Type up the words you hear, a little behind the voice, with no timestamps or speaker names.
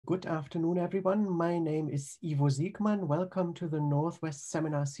Good afternoon, everyone. My name is Ivo Siekmann. Welcome to the Northwest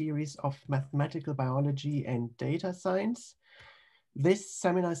Seminar Series of Mathematical Biology and Data Science. This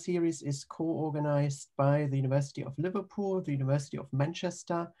seminar series is co-organized by the University of Liverpool, the University of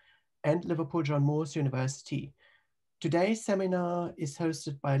Manchester, and Liverpool John Moores University. Today's seminar is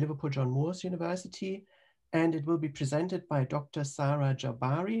hosted by Liverpool John Moores University, and it will be presented by Dr. Sara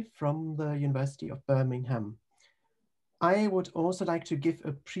Jabbari from the University of Birmingham. I would also like to give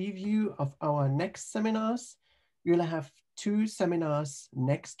a preview of our next seminars. We'll have two seminars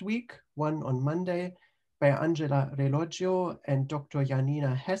next week, one on Monday by Angela Relogio and Dr.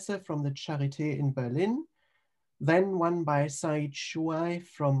 Janina Hesse from the Charité in Berlin, then one by Said Shuai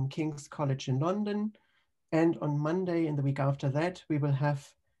from King's College in London, and on Monday in the week after that, we will have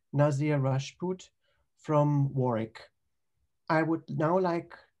Nazir Rajput from Warwick. I would now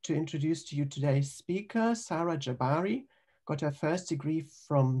like to introduce to you today's speaker, Sara Jabbari. Got her first degree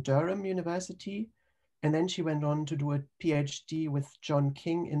from Durham University, and then she went on to do a PhD with John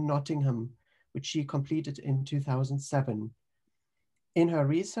King in Nottingham, which she completed in 2007. In her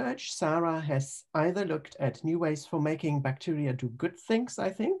research, Sara has either looked at new ways for making bacteria do good things, I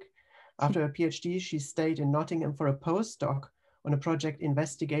think. After her PhD, she stayed in Nottingham for a postdoc on a project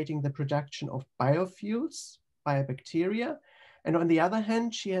investigating the production of biofuels by bacteria. And on the other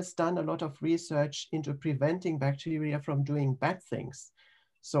hand, she has done a lot of research into preventing bacteria from doing bad things.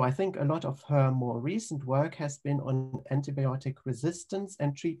 So I think a lot of her more recent work has been on antibiotic resistance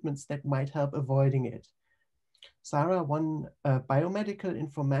and treatments that might help avoiding it. Sara won a biomedical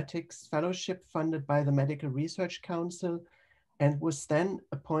informatics fellowship funded by the Medical Research Council and was then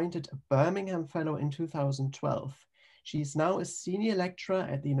appointed a Birmingham Fellow in 2012. She is now a senior lecturer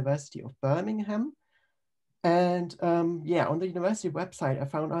at the University of Birmingham. And yeah, on the university website, I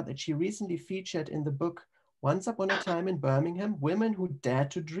found out that she recently featured in the book, Once Upon a Time in Birmingham, Women Who Dare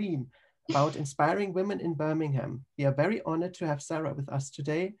to Dream, about inspiring women in Birmingham. We are very honored to have Sara with us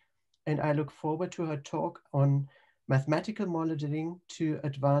today, and I look forward to her talk on mathematical modeling to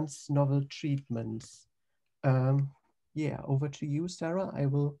advance novel treatments. Yeah, over to you, Sara. I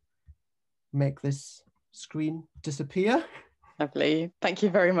will make this screen disappear. Lovely. Thank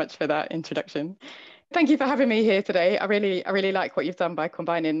you very much for that introduction. Thank you for having me here today. I really like what you've done by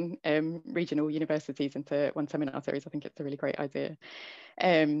combining regional universities into one seminar series. I think it's a really great idea.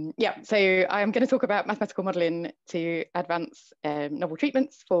 Yeah, so I'm going to talk about mathematical modelling to advance novel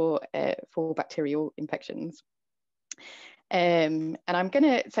treatments for bacterial infections. And I'm going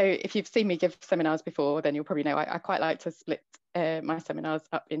to, so if you've seen me give seminars before, then you'll probably know I quite like to split my seminars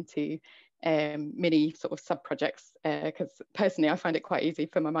up into mini sort of sub-projects, because personally I find it quite easy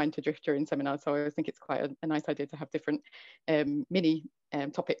for my mind to drift during seminars, so I always think it's quite a nice idea to have different mini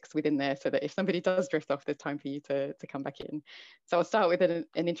topics within there, so that if somebody does drift off, there's time for you to come back in. So I'll start with an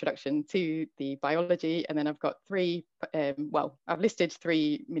introduction to the biology, and then I've got three, well, I've listed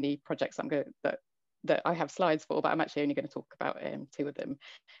three mini projects that I have slides for, but I'm actually only going to talk about two of them.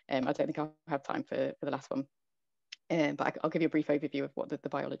 I don't think I'll have time for the last one. But I'll give you a brief overview of what the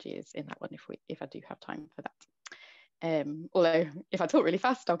biology is in that one if I do have time for that. Although if I talk really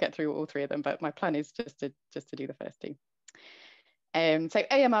fast, I'll get through all three of them, but my plan is just to do the first two. So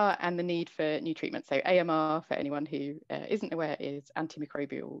AMR and the need for new treatment. So AMR, for anyone who isn't aware, is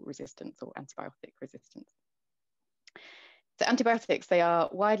antimicrobial resistance or antibiotic resistance. So antibiotics, they are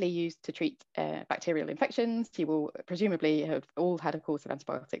widely used to treat bacterial infections. You will presumably have all had a course of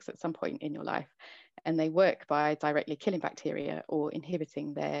antibiotics at some point in your life, and they work by directly killing bacteria or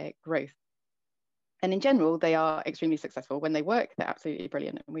inhibiting their growth. And in general, they are extremely successful. When they work, they're absolutely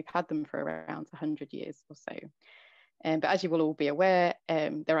brilliant, and we've had them for around 100 years or so. But as you will all be aware,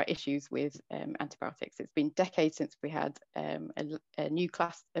 there are issues with antibiotics. It's been decades since we had a new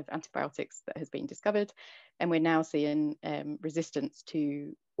class of antibiotics that has been discovered, and we're now seeing resistance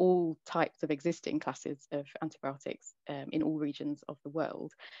to all types of existing classes of antibiotics in all regions of the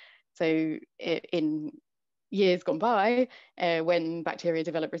world. So in years gone by, when bacteria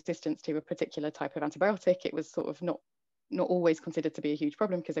developed resistance to a particular type of antibiotic, it was sort of not always considered to be a huge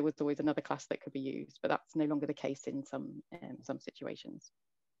problem because there was always another class that could be used, but that's no longer the case in some situations.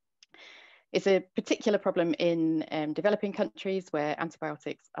 It's a particular problem in developing countries where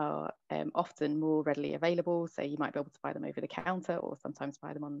antibiotics are often more readily available. So you might be able to buy them over the counter or sometimes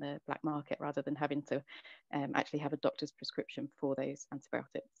buy them on the black market rather than having to actually have a doctor's prescription for those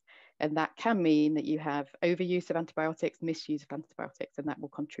antibiotics. And that can mean that you have overuse of antibiotics, misuse of antibiotics, and that will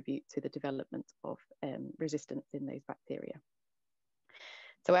contribute to the development of resistance in those bacteria.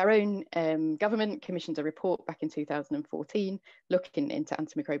 So our own government commissioned a report back in 2014 looking into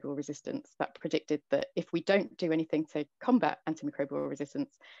antimicrobial resistance that predicted that if we don't do anything to combat antimicrobial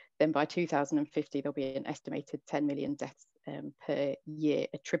resistance, then by 2050 there'll be an estimated 10 million deaths per year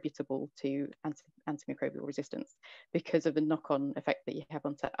attributable to antimicrobial resistance because of the knock-on effect that you have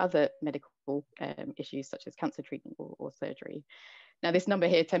onto other medical issues such as cancer treatment or surgery. Now, this number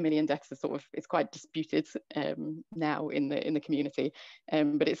here, 10 million deaths, is it's quite disputed now in the community,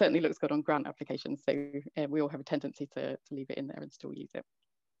 but it certainly looks good on grant applications. So we all have a tendency to leave it in there and still use it.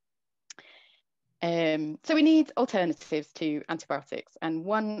 So we need alternatives to antibiotics, and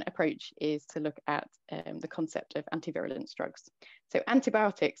one approach is to look at the concept of anti-virulence drugs. So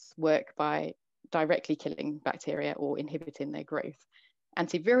antibiotics work by directly killing bacteria or inhibiting their growth.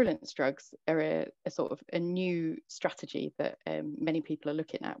 Anti-virulence drugs are a new strategy that many people are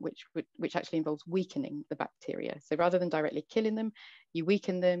looking at, which actually involves weakening the bacteria. So rather than directly killing them, you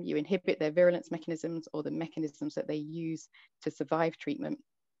weaken them, you inhibit their virulence mechanisms or the mechanisms that they use to survive treatment.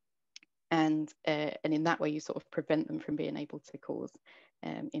 And in that way, you sort of prevent them from being able to cause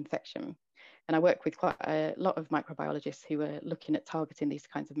infection. And I work with quite a lot of microbiologists who are looking at targeting these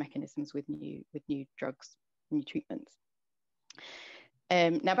kinds of mechanisms with new drugs, new treatments.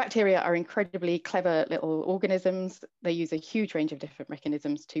 Now, bacteria are incredibly clever little organisms. They use a huge range of different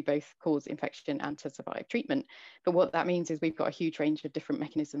mechanisms to both cause infection and to survive treatment. But what that means is we've got a huge range of different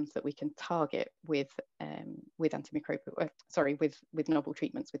mechanisms that we can target with novel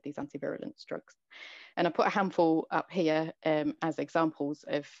treatments with these anti-virulence drugs. And I put a handful up here as examples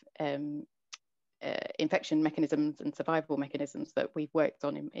of infection mechanisms and survival mechanisms that we've worked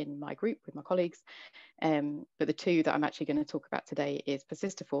on in my group with my colleagues. But the two that I'm actually going to talk about today is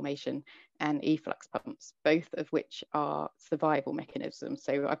persister formation and efflux pumps, both of which are survival mechanisms.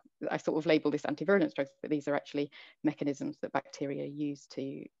 So I sort of label this anti-virulence drugs, but these are actually mechanisms that bacteria use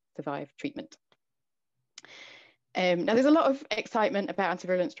to survive treatment. Now, there's a lot of excitement about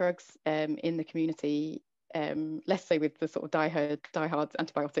anti-virulence drugs in the community. Less so with the sort of diehard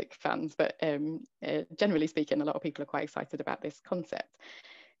antibiotic fans, but generally speaking, a lot of people are quite excited about this concept.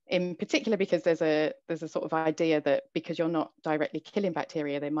 In particular, because there's a sort of idea that because you're not directly killing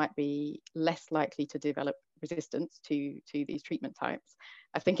bacteria, they might be less likely to develop resistance to these treatment types.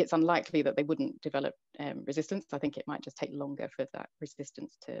 I think it's unlikely that they wouldn't develop resistance. I think it might just take longer for that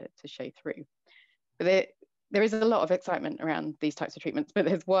resistance to show through. But there is a lot of excitement around these types of treatments, but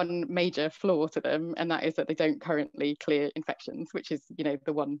there's one major flaw to them, and that is that they don't currently clear infections, which is, you know,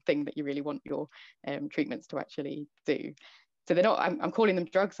 the one thing that you really want your treatments to actually do. So they're not, I'm calling them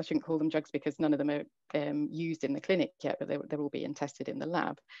drugs. I shouldn't call them drugs because none of them are used in the clinic yet, but they're all being tested in the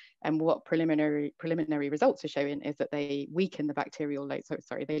lab. And what preliminary results are showing is that they weaken the bacterial load. So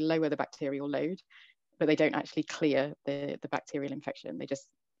sorry, they lower the bacterial load, but they don't actually clear the bacterial infection. They just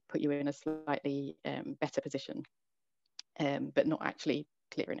put you in a slightly better position, but not actually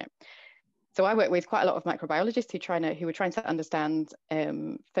clearing it. So I work with quite a lot of microbiologists who are trying to understand,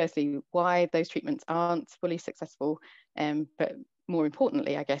 firstly, why those treatments aren't fully successful, but more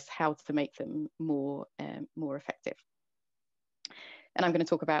importantly, I guess, how to make them more effective. And I'm going to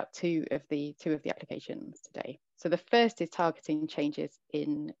talk about two of the applications today. So the first is targeting changes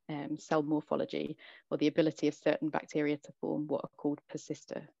in cell morphology, or the ability of certain bacteria to form what are called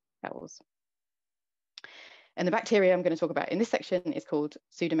persister cells. And the bacteria I'm going to talk about in this section is called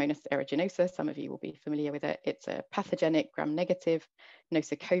Pseudomonas aeruginosa. Some of you will be familiar with it. It's a pathogenic gram-negative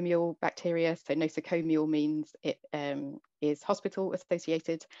nosocomial bacteria. So nosocomial means it is hospital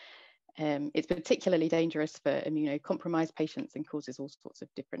associated. It's particularly dangerous for immunocompromised patients and causes all sorts of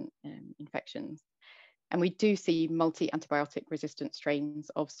different infections. And we do see multi-antibiotic resistant strains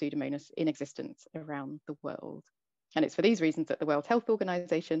of Pseudomonas in existence around the world. And it's for these reasons that the World Health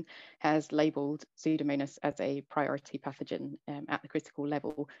Organization has labeled Pseudomonas as a priority pathogen at the critical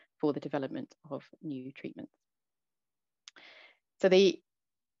level for the development of new treatments. So the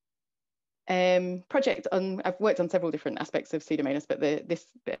project I've worked on several different aspects of Pseudomonas, but this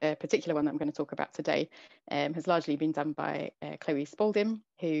particular one that I'm going to talk about today has largely been done by Chloe Spalding,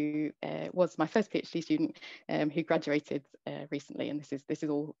 who was my first PhD student, who graduated recently, and this is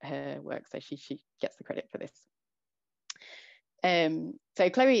all her work, so she gets the credit for this. So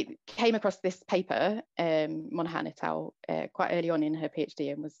Chloe came across this paper, Monahan et al., quite early on in her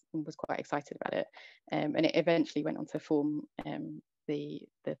PhD, and was quite excited about it, and it eventually went on to form the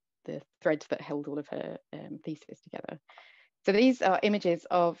thread that held all of her thesis together. So these are images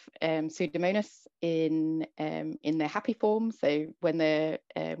of Pseudomonas in their happy form. So when they're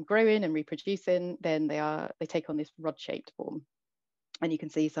growing and reproducing, then they take on this rod-shaped form. And you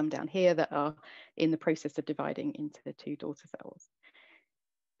can see some down here that are in the process of dividing into the two daughter cells.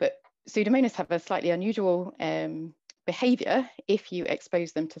 Pseudomonas have a slightly unusual behavior if you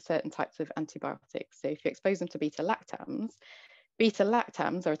expose them to certain types of antibiotics. So if you expose them to beta-lactams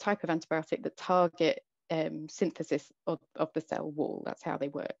are a type of antibiotic that target synthesis of the cell wall. That's how they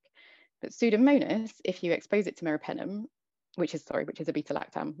work. But Pseudomonas, if you expose it to meropenem, which is a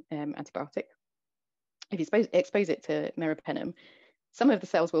beta-lactam antibiotic, if you expose it to meropenem, some of the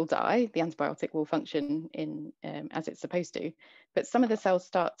cells will die, the antibiotic will function as it's supposed to, but some of the cells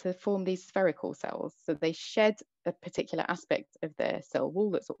start to form these spherical cells. So they shed a particular aspect of their cell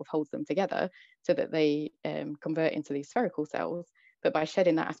wall that sort of holds them together so that they convert into these spherical cells. But by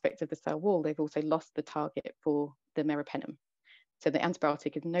shedding that aspect of the cell wall, they've also lost the target for the meropenem. So the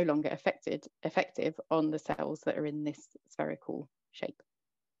antibiotic is no longer effective on the cells that are in this spherical shape.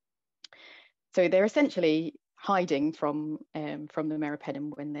 So they're essentially hiding from the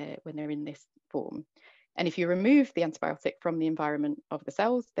meropenem when they're in this form. And if you remove the antibiotic from the environment of the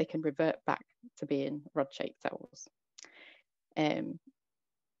cells, they can revert back to being rod-shaped cells.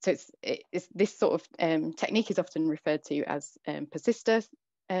 So it's this sort of technique is often referred to as persister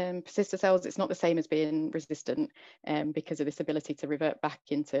cells. It's not the same as being resistant because of this ability to revert back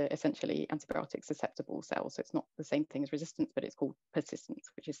into essentially antibiotic susceptible cells. So it's not the same thing as resistance, but it's called persistence,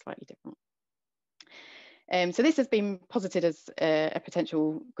 which is slightly different. So this has been posited as a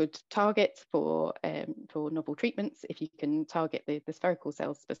potential good target for novel treatments. If you can target the spherical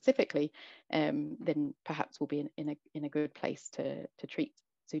cells specifically, then perhaps we'll be in a good place to treat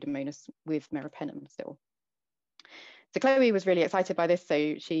Pseudomonas with meropenem still. So Chloe was really excited by this,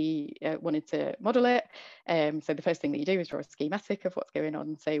 so she wanted to model it. So the first thing that you do is draw a schematic of what's going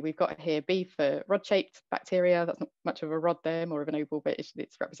on. So we've got here B for rod-shaped bacteria. That's not much of a rod there, more of an oval, but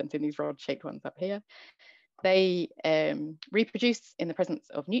it's representing these rod-shaped ones up here. They reproduce in the presence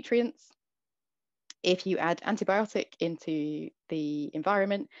of nutrients. If you add antibiotic into the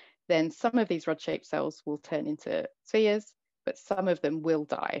environment, then some of these rod-shaped cells will turn into spheres, but some of them will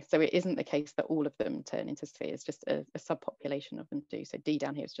die. So it isn't the case that all of them turn into spheres, just a subpopulation of them do. So D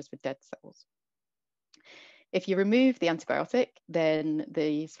down here is just for dead cells. If you remove the antibiotic, then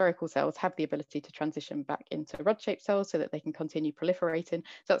the spherical cells have the ability to transition back into rod-shaped cells so that they can continue proliferating.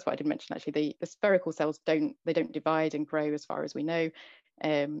 So that's what I didn't mention actually. The spherical cells don't divide and grow as far as we know.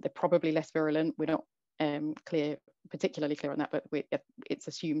 They're probably less virulent. We're not particularly clear on that, but it's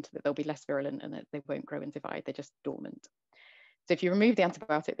assumed that they'll be less virulent and that they won't grow and divide. They're just dormant. So if you remove the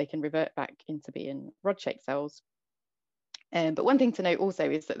antibiotic, they can revert back into being rod-shaped cells. But one thing to note also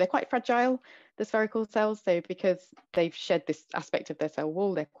is that they're quite fragile, the spherical cells. So because they've shed this aspect of their cell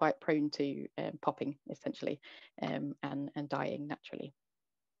wall, they're quite prone to popping essentially and dying naturally.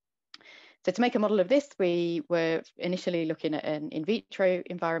 So to make a model of this, we were initially looking at an in vitro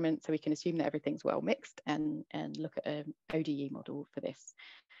environment, so we can assume that everything's well mixed and look at an ODE model for this.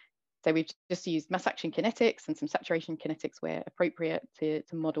 So we've just used mass action kinetics and some saturation kinetics where appropriate to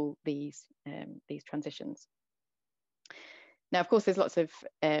model these transitions. Now, of course, there's lots of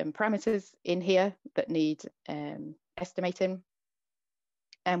parameters in here that need estimating.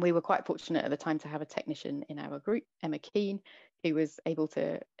 And we were quite fortunate at the time to have a technician in our group, Emma Keane, who was able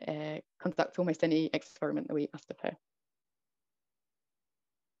to conduct almost any experiment that we asked of her.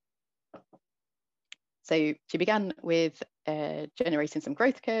 So she began with generating some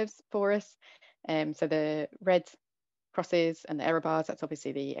growth curves for us. So the red crosses and the error bars, that's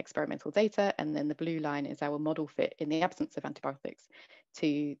obviously the experimental data, and then the blue line is our model fit in the absence of antibiotics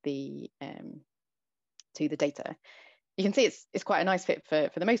to the data. You can see it's quite a nice fit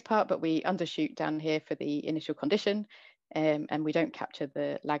for the most part, but we undershoot down here for the initial condition, and we don't capture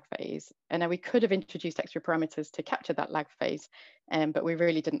the lag phase. And now we could have introduced extra parameters to capture that lag phase, but we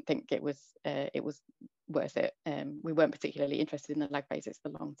really didn't think it was worth it. We weren't particularly interested in the lag phase. It's the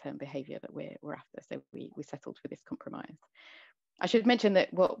long-term behavior that we're after, so we settled for this compromise. I should mention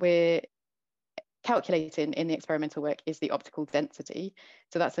that what we're calculating in the experimental work is the optical density.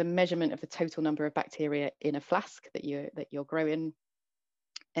 So that's a measurement of the total number of bacteria in a flask that you're growing.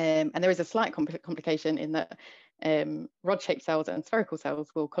 And there is a slight complication in that rod-shaped cells and spherical cells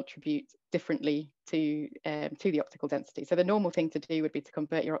will contribute differently to the optical density. So the normal thing to do would be to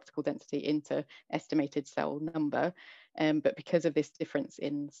convert your optical density into estimated cell number. But because of this difference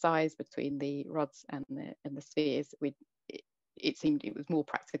in size between the rods and the spheres, it seemed it was more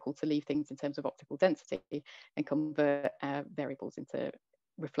practical to leave things in terms of optical density and convert variables into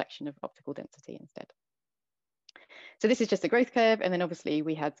reflection of optical density instead. So this is just a growth curve, and then obviously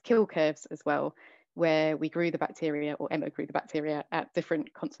we had kill curves as well, where we grew the bacteria, or Emma grew the bacteria at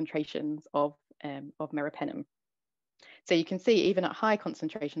different concentrations of meropenem. So you can see even at high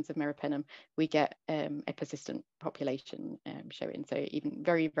concentrations of meropenem, we get a persistent population showing. So even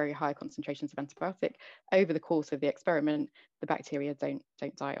very, very high concentrations of antibiotic over the course of the experiment, the bacteria don't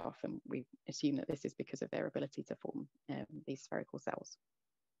die off, and we assume that this is because of their ability to form these spherical cells.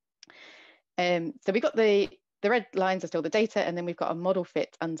 So we got the red lines are still the data, and then we've got a model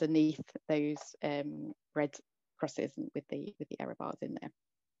fit underneath those red crosses with the error bars in there.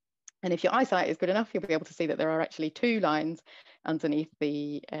 And if your eyesight is good enough, you'll be able to see that there are actually 2 lines underneath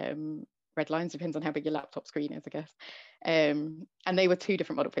the red lines, depends on how big your laptop screen is, I guess. And they were 2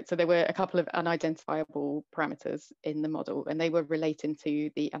 different model fits. So there were a couple of unidentifiable parameters in the model, and they were relating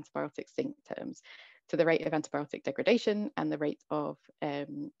to the antibiotic sync terms, to the rate of antibiotic degradation and the rate at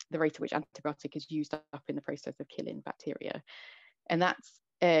which antibiotic is used up in the process of killing bacteria. And that's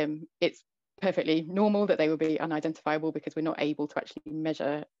it's perfectly normal that they will be unidentifiable because we're not able to actually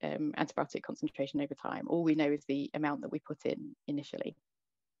measure antibiotic concentration over time. All we know is the amount that we put in initially.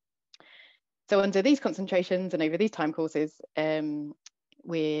 So under these concentrations and over these time courses, both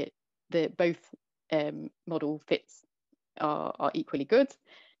model fits are equally good.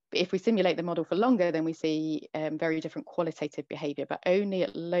 But if we simulate the model for longer, then we see very different qualitative behavior, but only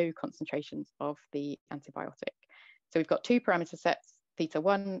at low concentrations of the antibiotic. So we've got 2 parameter sets, theta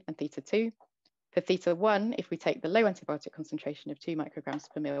 1 and theta 2. For theta 1, if we take the low antibiotic concentration of 2 micrograms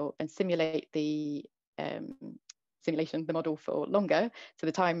per mil and simulate the model for longer, so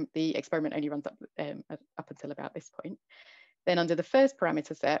the time the experiment only runs up until about this point, then under the first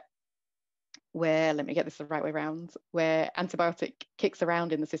parameter set, where, let me get this the right way around, where antibiotic kicks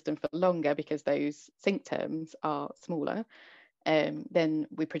around in the system for longer because those sync terms are smaller, then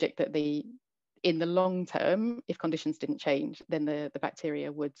we predict that in the long term, if conditions didn't change, then the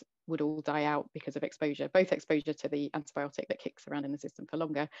bacteria would all die out because of exposure, both exposure to the antibiotic that kicks around in the system for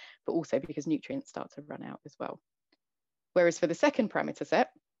longer, but also because nutrients start to run out as well. Whereas for the second parameter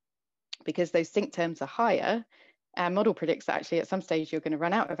set, because those sync terms are higher, our model predicts that actually at some stage you're going to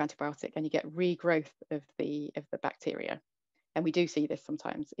run out of antibiotic and you get regrowth of the bacteria. And we do see this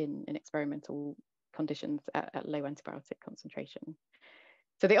sometimes in experimental conditions at low antibiotic concentration.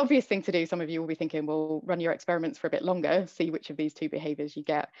 So the obvious thing to do, some of you will be thinking, well, run your experiments for a bit longer, see which of these 2 behaviors you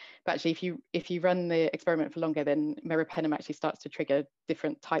get. But actually, if you run the experiment for longer, then meropenem actually starts to trigger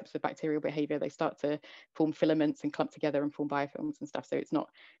different types of bacterial behavior. They start to form filaments and clump together and form biofilms and stuff. So it's not,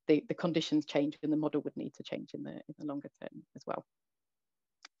 the conditions change and the model would need to change in the longer term as well.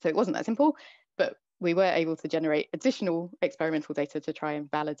 So it wasn't that simple, but we were able to generate additional experimental data to try and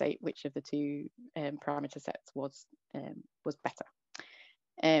validate which of the 2 parameter sets was better.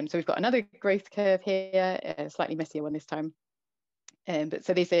 So we've got another growth curve here, a slightly messier one this time. But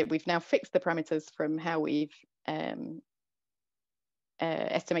so we've now fixed the parameters from how we've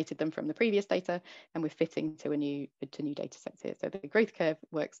estimated them from the previous data, and we're fitting to new data sets here. So the growth curve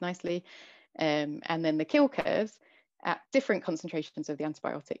works nicely. And then the kill curves at different concentrations of the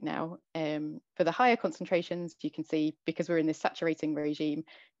antibiotic now. For the higher concentrations, you can see, because we're in this saturating regime,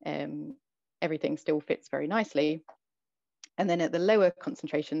 everything still fits very nicely. And then at the lower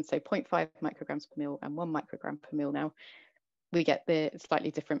concentrations, so 0.5 micrograms per mil and 1 microgram per mil now, we get the slightly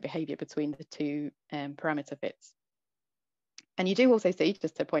different behavior between the 2 parameter fits. And you do also see,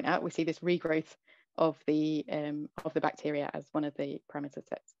 just to point out, we see this regrowth of the bacteria as one of the parameter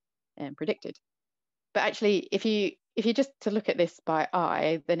sets predicted. But actually, if you just to look at this by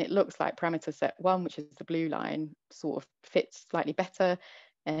eye, then it looks like parameter set 1, which is the blue line, sort of fits slightly better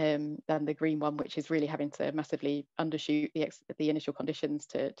than the green one, which is really having to massively undershoot the initial conditions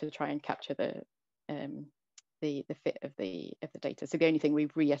to try and capture the fit of the data. So the only thing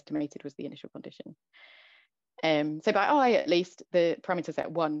we've re-estimated was the initial condition. So by eye, at least, the parameter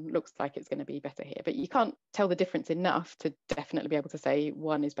set 1 looks like it's going to be better here, but you can't tell the difference enough to definitely be able to say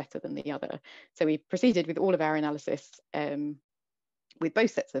one is better than the other. So we proceeded with all of our analysis with both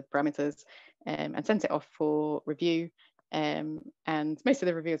sets of parameters and sent it off for review. And most of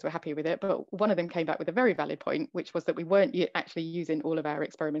the reviewers were happy with it, but one of them came back with a very valid point, which was that we weren't actually using all of our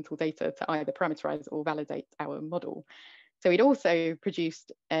experimental data to either parameterize or validate our model. So we'd also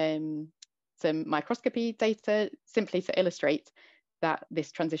produced some microscopy data simply to illustrate that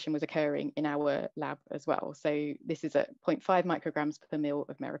this transition was occurring in our lab as well. So this is at 0.5 micrograms per mil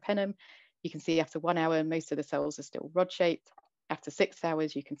of meropenem. You can see after 1 hour, most of the cells are still rod-shaped. After 6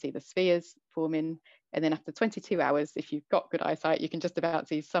 hours, you can see the spheres forming. And then after 22 hours, if you've got good eyesight, you can just about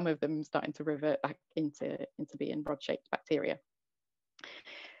see some of them starting to revert back into being rod-shaped bacteria.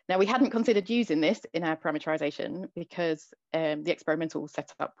 Now, we hadn't considered using this in our parameterization because the experimental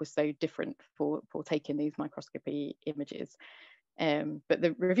setup was so different for taking these microscopy images. But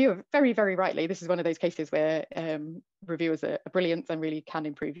the reviewer, very, very rightly, this is one of those cases where reviewers are brilliant and really can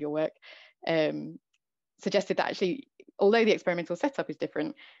improve your work, suggested that actually, although the experimental setup is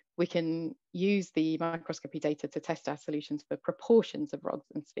different, we can use the microscopy data to test our solutions for proportions of rods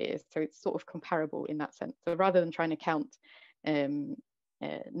and spheres. So it's sort of comparable in that sense. So rather than trying to count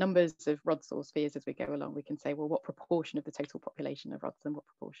numbers of rods or spheres as we go along, we can say, well, what proportion of the total population of rods and what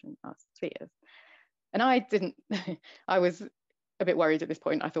proportion are spheres? And I didn't, I was a bit worried at this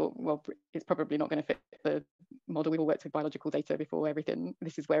point. I thought, well, it's probably not going to fit the model. We've all worked with biological data before.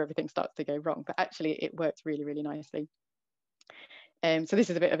 This is where everything starts to go wrong. But actually, it worked really, really nicely. So this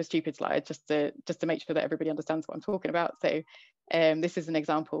is a bit of a stupid slide, just to make sure that everybody understands what I'm talking about. So this is an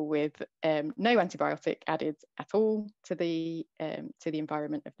example with no antibiotic added at all to the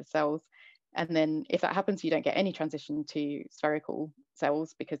environment of the cells. And then if that happens, you don't get any transition to spherical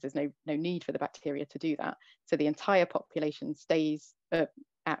cells because there's no need for the bacteria to do that. So the entire population stays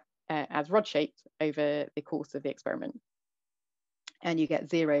as rod-shaped over the course of the experiment. And you get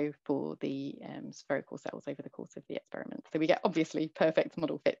 0 for the spherical cells over the course of the experiment. So we get obviously perfect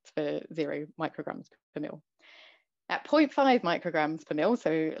model fit for 0 micrograms per mil. At 0.5 micrograms per mil, so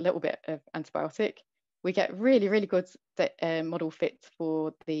a little bit of antibiotic, we get really, really good model fit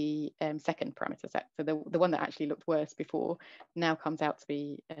for the second parameter set. So the one that actually looked worse before now comes out to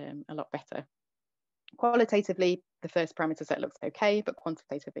be a lot better. Qualitatively, the first parameter set looks okay, but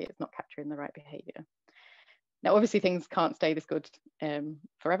quantitatively, it's not capturing the right behavior. Now, obviously, things can't stay this good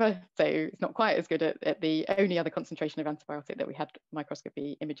forever, so it's not quite as good at the only other concentration of antibiotic that we had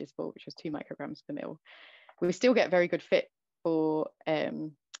microscopy images for, which was 2 micrograms per mil. We still get very good fit for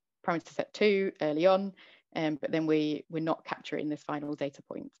parameter set 2 early on, but then we're not capturing this final data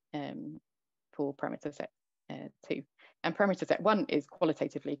point for parameter set 2. And parameter set 1 is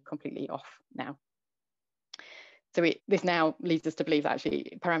qualitatively completely off now. So this now leads us to believe that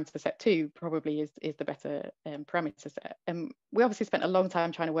actually parameter set 2 probably is the better parameter set. And we obviously spent a long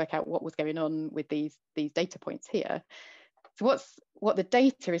time trying to work out what was going on with these data points here. So what the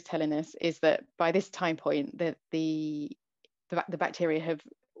data is telling us is that by this time point, that the bacteria have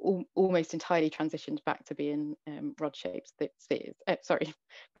almost entirely transitioned back to being rod-shaped spheres.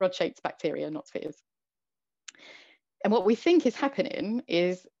 Rod-shaped bacteria, not spheres. And what we think is happening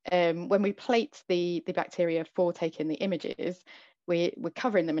is when we plate the bacteria for taking the images, we're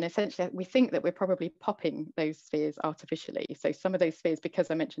covering them, and essentially we think that we're probably popping those spheres artificially. So some of those spheres, because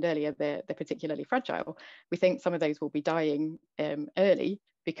I mentioned earlier, they're particularly fragile, we think some of those will be dying early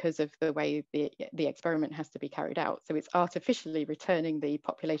because of the way the experiment has to be carried out. So it's artificially returning the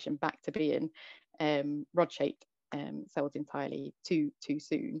population back to being rod-shaped cells entirely too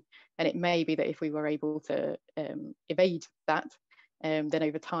soon. And it may be that if we were able to evade that, then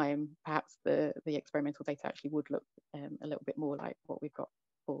over time, perhaps the experimental data actually would look a little bit more like what we've got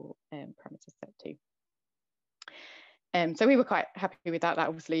for parameter set 2. So we were quite happy with that. That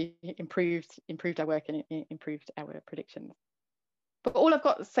obviously improved our work and improved our predictions. But all I've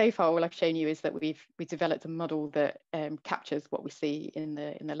got so far, all I've shown you is that we've developed a model that captures what we see in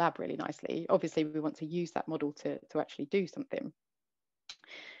the lab really nicely. Obviously, we want to use that model to actually do something.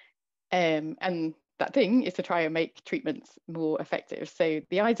 And that thing is to try and make treatments more effective. So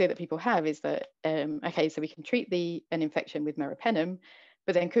the idea that people have is that, okay, so we can treat an infection with meropenem,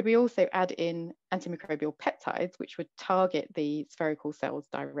 but then could we also add in antimicrobial peptides, which would target the spherical cells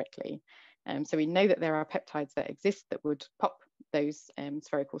directly? So we know that there are peptides that exist that would pop those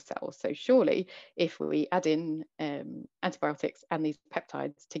spherical cells. So surely if we add in antibiotics and these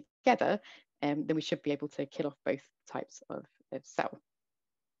peptides together, then we should be able to kill off both types of cell.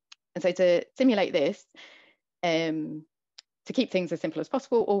 And so to simulate this, to keep things as simple as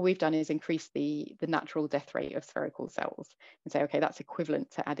possible, all we've done is increase the natural death rate of spherical cells and say, okay, that's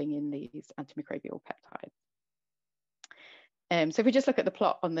equivalent to adding in these antimicrobial peptides. So if we just look at the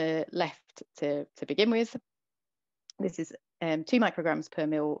plot on the left to begin with, this is 2 micrograms per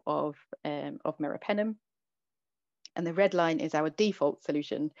mil of meropenem. And the red line is our default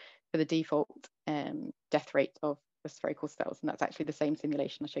solution for the default death rate of the spherical cells. And that's actually the same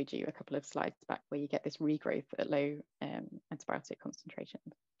simulation I showed you a couple of slides back, where you get this regrowth at low antibiotic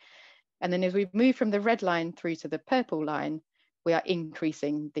concentrations. And then as we move from the red line through to the purple line, we are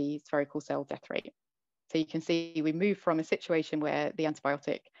increasing the spherical cell death rate. So you can see we move from a situation where the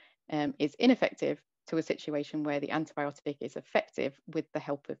antibiotic is ineffective to a situation where the antibiotic is effective with the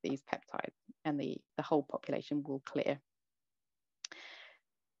help of these peptides, and the whole population will clear.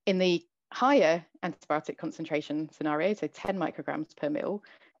 In the higher antibiotic concentration scenario, so 10 micrograms per mil,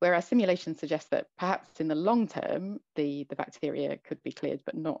 where our simulation suggests that perhaps in the long term, the bacteria could be cleared,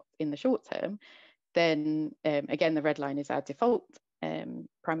 but not in the short term, then again, the red line is our default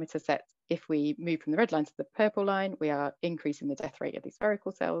parameter set. If we move from the red line to the purple line, we are increasing the death rate of these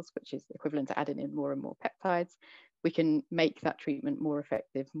spherical cells, which is equivalent to adding in more and more peptides. We can make that treatment more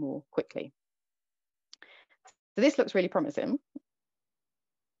effective more quickly. So this looks really promising.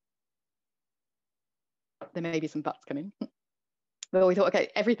 There may be some buts coming. But we thought, okay,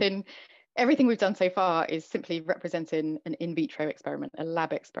 everything we've done so far is simply representing an in vitro experiment, a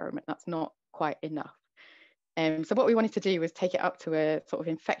lab experiment. That's not quite enough. So what we wanted to do was take it up to a sort of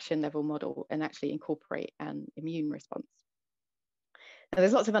infection level model and actually incorporate an immune response. Now,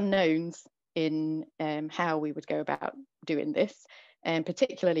 there's lots of unknowns in how we would go about doing this, and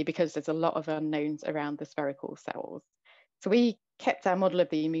particularly because there's a lot of unknowns around the spherical cells. So we kept our model of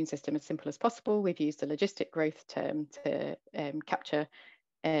the immune system as simple as possible. We've used a logistic growth term to capture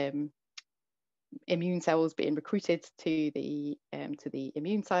immune cells being recruited to the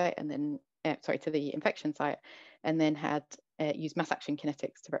immune site, and then to the infection site, and then had used mass action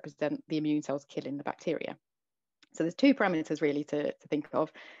kinetics to represent the immune cells killing the bacteria. So there's two parameters really to think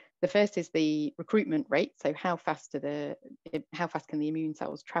of. The first is the recruitment rate, so how fast can the immune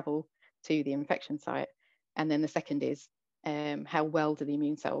cells travel to the infection site, and then the second is how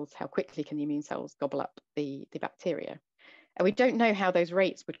quickly can the immune cells gobble up the bacteria. And we don't know how those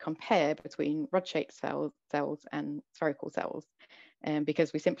rates would compare between rod-shaped cells and spherical cells,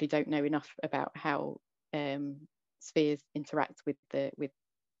 because we simply don't know enough about how spheres interact with the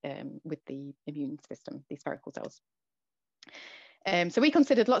immune system, these spherical cells. So we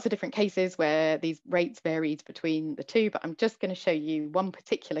considered lots of different cases where these rates varied between the two, but I'm just going to show you one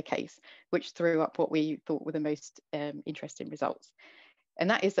particular case which threw up what we thought were the most interesting results. And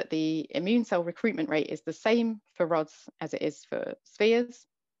that is that the immune cell recruitment rate is the same for rods as it is for spheres.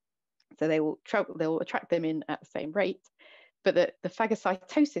 So they'll attract them in at the same rate, but the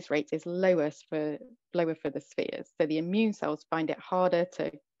phagocytosis rate is lower for the spheres. So the immune cells find it harder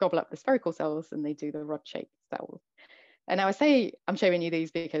to gobble up the spherical cells than they do the rod-shaped cells. And now I say I'm showing you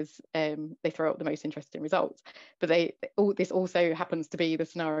these because they throw up the most interesting results, but this also happens to be the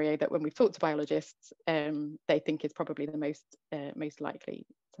scenario that when we've talked to biologists, they think is probably the most likely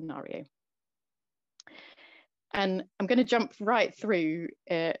scenario. And I'm going to jump right through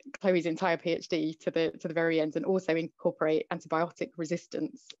Chloe's entire PhD to the very end, and also incorporate antibiotic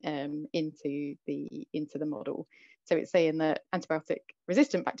resistance into the model. So it's saying that antibiotic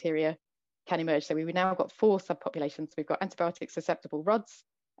resistant bacteria can emerge. So we've now got 4 subpopulations. We've got antibiotic susceptible rods,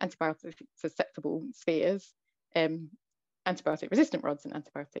 antibiotic susceptible spheres, antibiotic resistant rods, and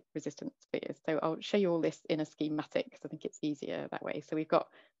antibiotic resistant spheres. So I'll show you all this in a schematic because I think it's easier that way. So we've got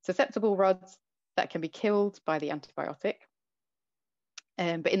susceptible rods that can be killed by the antibiotic.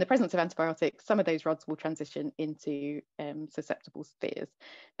 But in the presence of antibiotics, some of those rods will transition into susceptible spheres.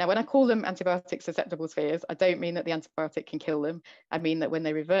 Now, when I call them antibiotic susceptible spheres, I don't mean that the antibiotic can kill them. I mean that when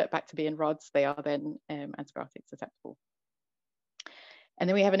they revert back to being rods, they are then antibiotic susceptible. And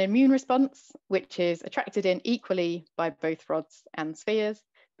then we have an immune response, which is attracted in equally by both rods and spheres,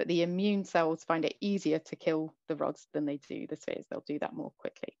 but the immune cells find it easier to kill the rods than they do the spheres. They'll do that more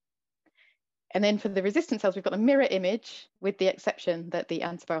quickly. And then for the resistant cells, we've got a mirror image, with the exception that the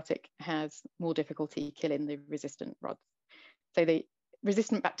antibiotic has more difficulty killing the resistant rods. So the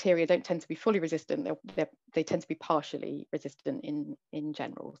resistant bacteria don't tend to be fully resistant. They tend to be partially resistant in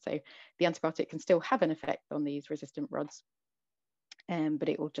general. So the antibiotic can still have an effect on these resistant rods, but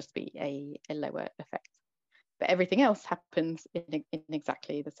it will just be a lower effect. But everything else happens in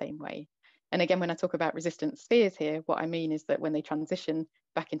exactly the same way. And again, when I talk about resistant spheres here, what I mean is that when they transition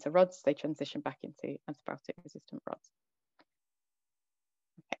back into rods, they transition back into antibiotic resistant rods.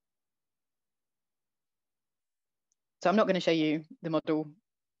 Okay. So I'm not going to show you the model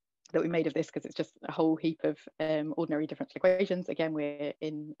that we made of this because it's just a whole heap of ordinary differential equations. Again, we're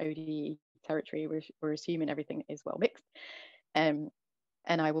in ODE territory. We're assuming everything is well mixed. And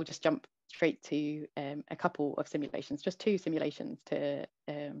I will just jump straight to a couple of simulations, just 2 simulations to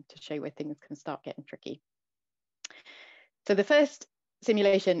show where things can start getting tricky. So the first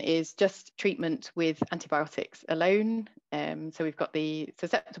simulation is just treatment with antibiotics alone. So we've got the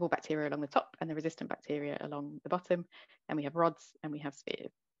susceptible bacteria along the top and the resistant bacteria along the bottom, and we have rods and we have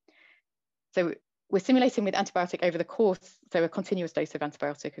spheres. So we're simulating with antibiotic over the course, so a continuous dose of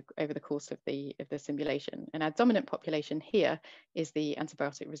antibiotic over the course of the simulation. And our dominant population here is the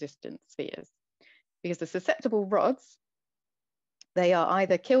antibiotic resistant spheres, because the susceptible rods, they are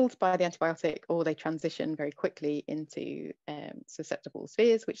either killed by the antibiotic or they transition very quickly into susceptible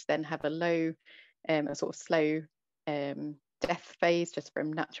spheres, which then have a sort of slow death phase just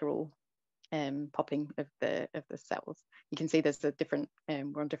from natural popping of the cells. You can see there's a different,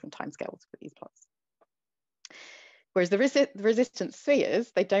 we're on different timescales for these plots. Whereas the resistant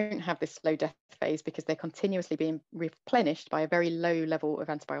spheres, they don't have this slow death phase because they're continuously being replenished by a very low level of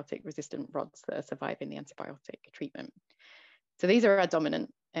antibiotic resistant rods that are surviving the antibiotic treatment. So these are our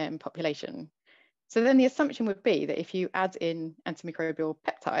dominant population. So then the assumption would be that if you add in antimicrobial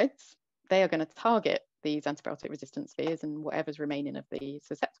peptides, they are going to target these antibiotic resistant spheres and whatever's remaining of the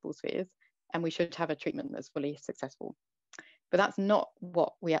susceptible spheres, and we should have a treatment that's fully successful. But that's not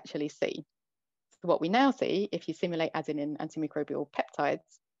what we actually see. So what we now see, if you simulate adding in antimicrobial peptides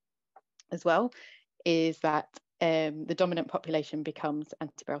as well, is that the dominant population becomes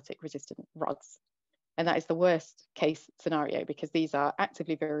antibiotic resistant rods. And that is the worst case scenario because these are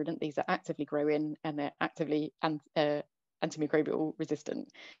actively virulent, these are actively growing, and they're actively antimicrobial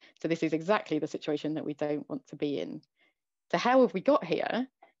resistant. So this is exactly the situation that we don't want to be in. So how have we got here?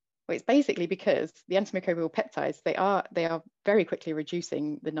 Well, it's basically because the antimicrobial peptides, they are very quickly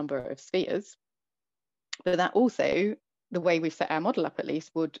reducing the number of spheres, but that also, the way we've set our model up at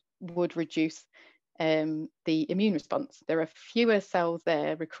least, would reduce the immune response. There are fewer cells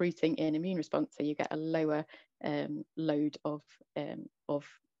there recruiting in immune response, so you get a lower load of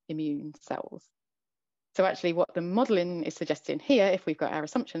immune cells. So actually what the modeling is suggesting here, if we've got our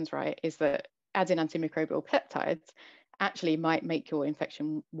assumptions right, is that adding antimicrobial peptides actually might make your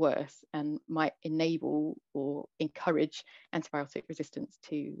infection worse and might enable or encourage antibiotic resistance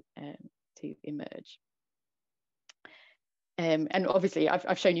to emerge. And obviously,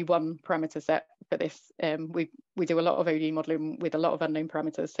 I've shown you one parameter set for this. We do a lot of OD modeling with a lot of unknown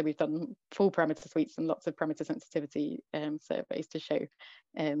parameters. So we've done full parameter suites and lots of parameter sensitivity surveys to show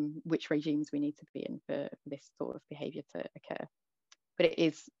which regimes we need to be in for this sort of behavior to occur. But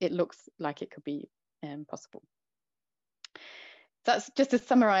it looks like it could be possible. So that's just to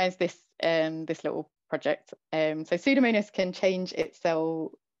summarize this, this little project. So Pseudomonas can change its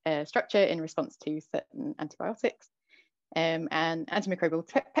cell structure in response to certain antibiotics. And antimicrobial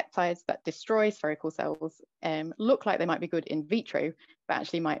peptides that destroy spherical cells look like they might be good in vitro, but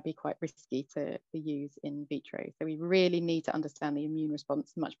actually might be quite risky to use in vitro. So we really need to understand the immune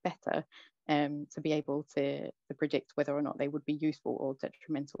response much better to be able to predict whether or not they would be useful or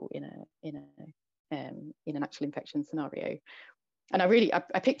detrimental in an actual infection scenario. And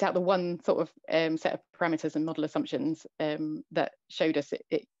I picked out the one sort of set of parameters and model assumptions that showed us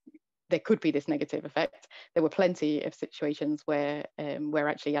there could be this negative effect. There were plenty of situations where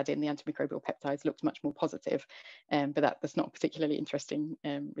actually adding the antimicrobial peptides looked much more positive, but that's not a particularly interesting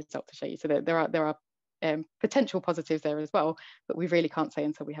result to show you. So there are potential positives there as well, but we really can't say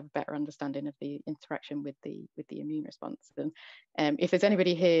until we have a better understanding of the interaction with the immune response. And if there's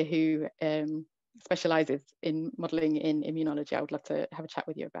anybody here who specializes in modeling in immunology, I would love to have a chat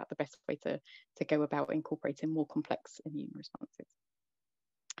with you about the best way to go about incorporating more complex immune responses.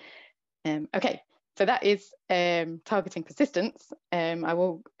 Okay, so that is targeting persistence. I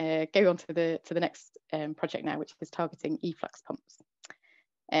will go on to the next project now, which is targeting efflux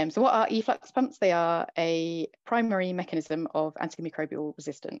pumps. So what are efflux pumps? They are a primary mechanism of antimicrobial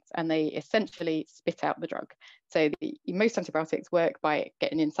resistance, and they essentially spit out the drug. So most antibiotics work by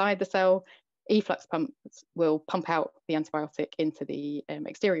getting inside the cell. Efflux pumps will pump out the antibiotic into the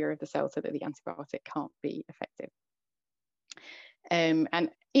exterior of the cell so that the antibiotic can't be effective. And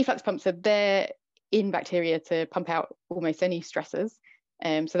efflux pumps are there in bacteria to pump out almost any stressors.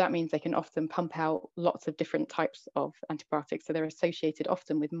 So that means they can often pump out lots of different types of antibiotics. So they're associated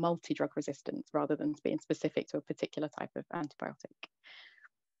often with multi-drug resistance rather than being specific to a particular type of antibiotic.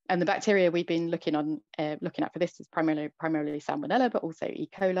 And the bacteria we've been looking at for this is primarily Salmonella, but also E.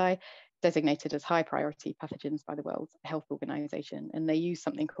 coli, designated as high priority pathogens by the World Health Organization. And they use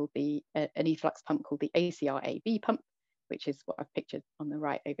something called an efflux pump called the ACR-AB pump, which is what I've pictured on the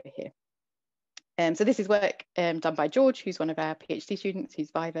right over here. So this is work done by George, who's one of our PhD students, whose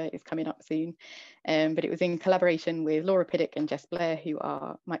Viva is coming up soon. But it was in collaboration with Laura Piddock and Jess Blair, who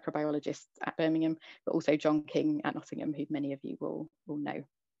are microbiologists at Birmingham, but also John King at Nottingham, who many of you will know.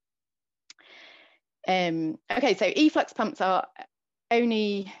 Okay, so efflux pumps are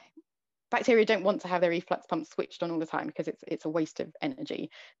only, bacteria don't want to have their efflux pumps switched on all the time because it's a waste of energy.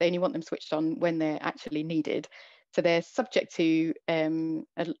 They only want them switched on when they're actually needed. So they're subject to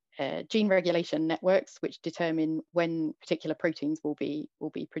gene regulation networks, which determine when particular proteins will be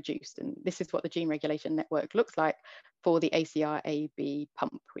produced. And this is what the gene regulation network looks like for the ACR-AB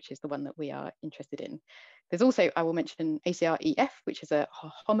pump, which is the one that we are interested in. There's also, I will mention ACR-EF, which is a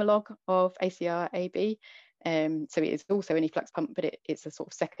homologue of ACR-AB. So it is also an efflux pump, but it's a sort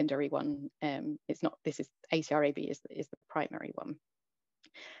of secondary one. It's not, this is ACR-AB is the primary one.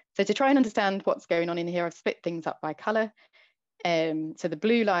 So to try and understand what's going on in here, I've split things up by colour. So the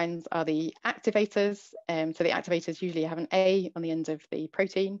blue lines are the activators. So the activators usually have an A on the end of the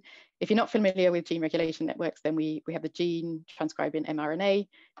protein. If you're not familiar with gene regulation networks, then we have the gene transcribing mRNA,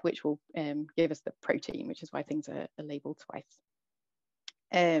 which will give us the protein, which is why things are labeled twice.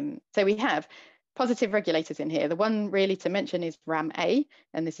 So we have positive regulators in here. The one really to mention is RAM-A,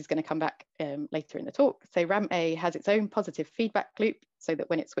 and this is going to come back later in the talk. So RAM-A has its own positive feedback loop, so that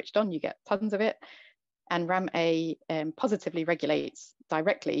when it's switched on, you get tons of it. And RAM-A positively regulates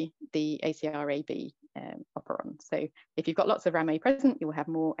directly the ACR-AB operon. So if you've got lots of RAM-A present, you will have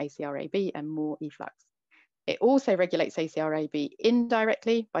more ACR-AB and more efflux. It also regulates ACR-AB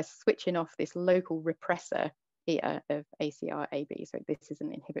indirectly by switching off this local repressor here of ACR-AB. So this is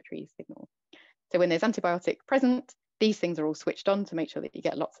an inhibitory signal. So when there's antibiotic present, these things are all switched on to make sure that you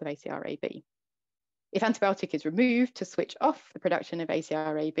get lots of ACR-AB. If antibiotic is removed to switch off the production of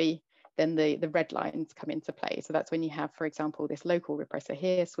ACR-AB, then the red lines come into play. So that's when you have, for example, this local repressor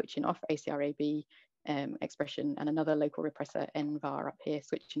here switching off ACR-AB expression, and another local repressor NVAR up here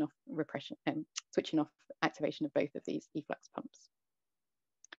switching off repression, switching off activation of both of these efflux pumps.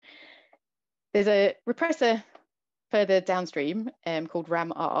 There's a repressor further downstream called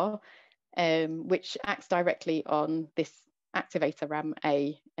RAM-R, which acts directly on this activator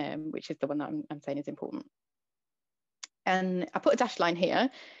RAM-A, which is the one that I'm saying is important. And I put a dashed line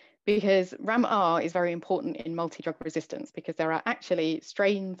here because RAM-R is very important in multi-drug resistance, because there are actually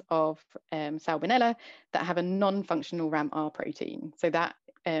strains of Salmonella that have a non-functional RAM-R protein. So that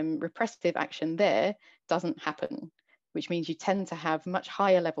repressive action there doesn't happen, which means you tend to have much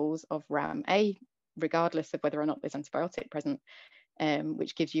higher levels of RAM-A, regardless of whether or not there's antibiotic present,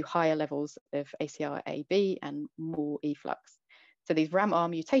 which gives you higher levels of ACR-AB and more efflux. So these RAM-R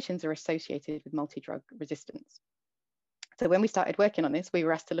mutations are associated with multi-drug resistance. So when we started working on this, we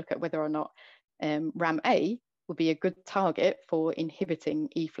were asked to look at whether or not RAM-A would be a good target for inhibiting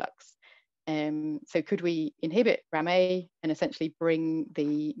efflux. So could we inhibit RAM-A and essentially bring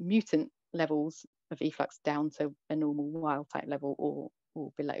the mutant levels of efflux down to a normal wild type level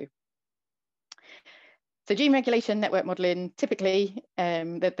or below? So gene regulation network modeling, typically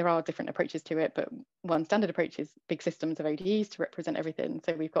there are different approaches to it, but one standard approach is big systems of ODEs to represent everything.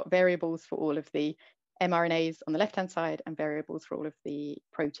 So we've got variables for all of the mRNAs on the left-hand side and variables for all of the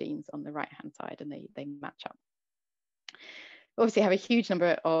proteins on the right-hand side, and they match up. Obviously have a huge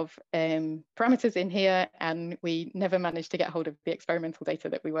number of parameters in here, and we never managed to get hold of the experimental data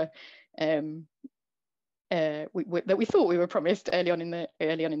that we were that we thought we were promised early on in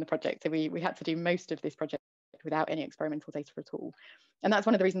the project. So we had to do most of this project without any experimental data at all. And that's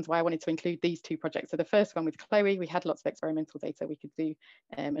one of the reasons why I wanted to include these two projects. So the first one with Chloe, we had lots of experimental data. We could do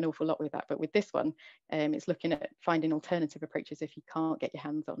an awful lot with that. But with this one, it's looking at finding alternative approaches if you can't get your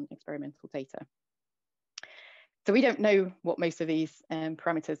hands on experimental data. So we don't know what most of these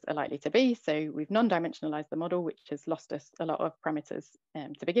parameters are likely to be. So we've non-dimensionalized the model, which has lost us a lot of parameters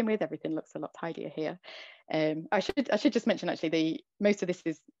to begin with. Everything looks a lot tidier here. I should just mention actually most of this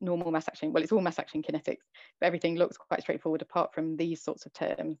is normal mass action. Well, it's all mass action kinetics, but everything looks quite straightforward apart from these sorts of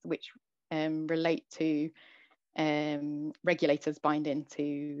terms, which relate to regulators binding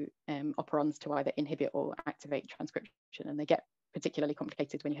to operons to either inhibit or activate transcription, and they get particularly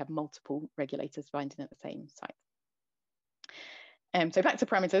complicated when you have multiple regulators binding at the same site. So back to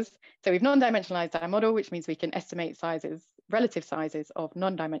parameters. So we've non-dimensionalized our model, which means we can estimate sizes, relative sizes of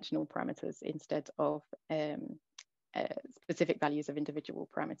non-dimensional parameters instead of specific values of individual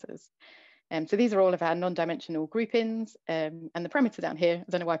parameters. So these are all of our non-dimensional groupings, and the parameter down here,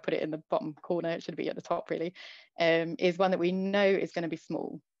 I don't know why I put it in the bottom corner, it should be at the top really, is one that we know is going to be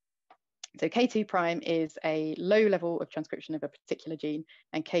small. So K2 prime is a low level of transcription of a particular gene,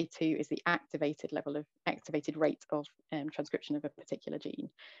 and K2 is the activated rate of transcription of a particular gene.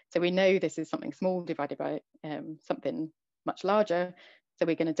 So we know this is something small divided by something much larger. So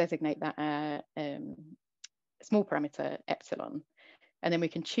we're going to designate that small parameter epsilon. And then we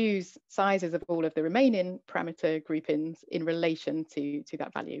can choose sizes of all of the remaining parameter groupings in relation to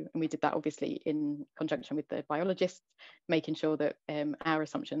that value. And we did that obviously in conjunction with the biologists, making sure that our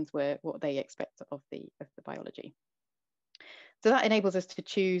assumptions were what they expect of the biology. So that enables us to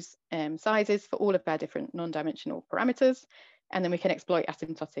choose sizes for all of our different non-dimensional parameters. And then we can exploit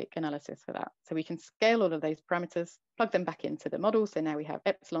asymptotic analysis for that. So we can scale all of those parameters, plug them back into the model. So now we have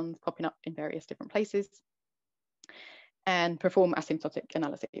epsilons popping up in various different places, and perform asymptotic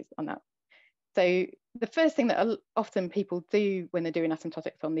analyses on that. So the first thing that often people do when they're doing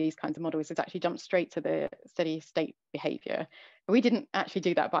asymptotics on these kinds of models is actually jump straight to the steady state behavior. We didn't actually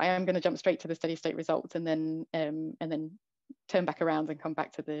do that, but I am going to jump straight to the steady state results and then turn back around and come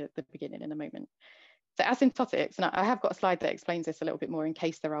back to the beginning in a moment. So asymptotics, and I have got a slide that explains this a little bit more in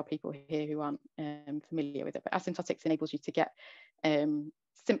case there are people here who aren't familiar with it, but asymptotics enables you to get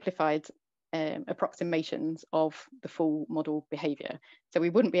simplified approximations of the full model behavior. So we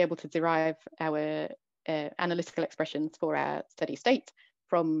wouldn't be able to derive our analytical expressions for our steady state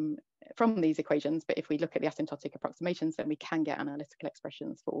from these equations, but if we look at the asymptotic approximations, then we can get analytical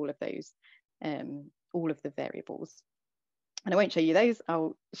expressions for all of those, all of the variables. And I won't show you those.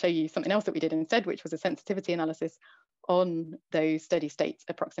 I'll show you something else that we did instead, which was a sensitivity analysis on those steady state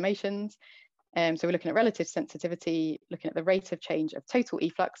approximations. So we're looking at relative sensitivity, looking at the rate of change of total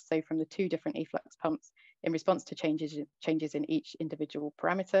efflux, so from the 2 different efflux pumps in response to changes in each individual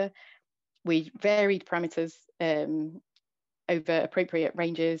parameter. We varied parameters over appropriate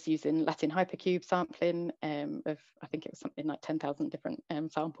ranges using Latin hypercube sampling of, I think it was something like 10,000 different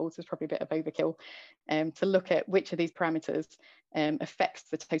samples. It's probably a bit of overkill to look at which of these parameters affects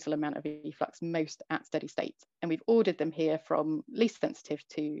the total amount of efflux most at steady state. And we've ordered them here from least sensitive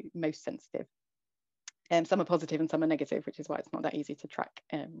to most sensitive. Some are positive and some are negative, which is why it's not that easy to track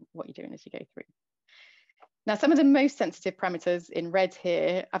what you're doing as you go through. Now, some of the most sensitive parameters in red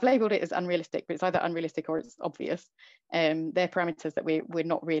here, I've labeled it as unrealistic, but it's either unrealistic or it's obvious. They're parameters that we're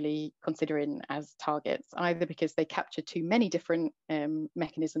not really considering as targets, either because they capture too many different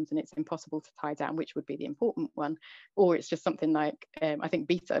mechanisms and it's impossible to tie down which would be the important one, or it's just something like, I think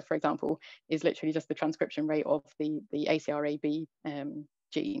beta, for example, is literally just the transcription rate of the ACRAB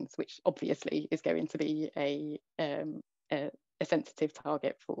genes, which obviously is going to be a sensitive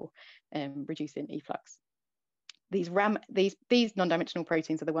target for reducing efflux. These non-dimensional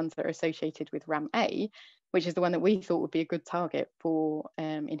proteins are the ones that are associated with RAM-A, which is the one that we thought would be a good target for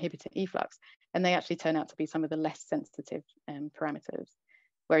inhibiting efflux. And they actually turn out to be some of the less sensitive parameters.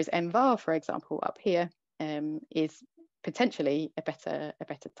 Whereas mVar, for example, up here is potentially a better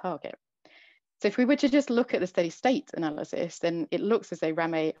target. So if we were to just look at the steady state analysis, then it looks as though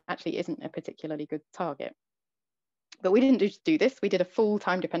RAM-A actually isn't a particularly good target. But we didn't just do this, we did a full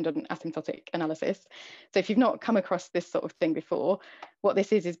time-dependent asymptotic analysis. So if you've not come across this sort of thing before, what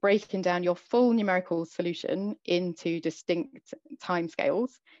this is breaking down your full numerical solution into distinct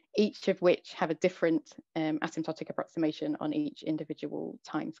timescales, each of which have a different asymptotic approximation on each individual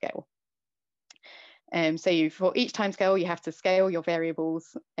timescale. So for each timescale, you have to scale your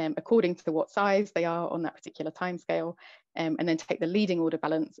variables according to what size they are on that particular timescale, and then take the leading order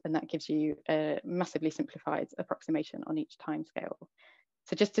balance, and that gives you a massively simplified approximation on each timescale.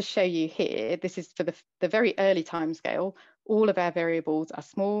 So just to show you here, this is for the very early timescale. All of our variables are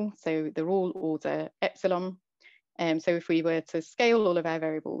small, so they're all order epsilon. So if we were to scale all of our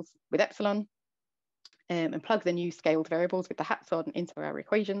variables with epsilon, and plug the new scaled variables with the hats on into our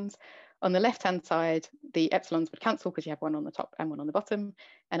equations. On the left-hand side, the epsilons would cancel because you have one on the top and one on the bottom.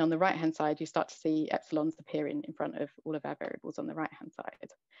 And on the right-hand side, you start to see epsilons appearing in front of all of our variables on the right-hand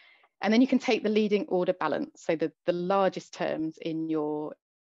side. And then you can take the leading order balance, so the largest terms in your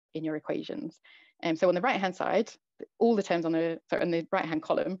equations. So on the right-hand side, all the terms on the right-hand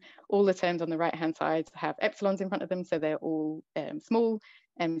column, all the terms on the right-hand side have epsilons in front of them, so they're all small.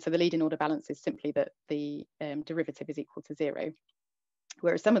 So the leading order balance is simply that the derivative is equal to 0.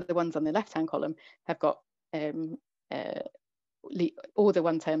 Whereas some of the ones on the left-hand column have got order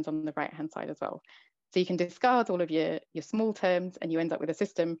 1 terms on the right-hand side as well. So you can discard all of your small terms and you end up with a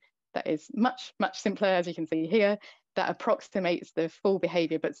system that is much, much simpler, as you can see here, that approximates the full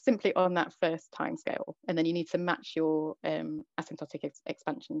behavior, but simply on that first timescale. And then you need to match your asymptotic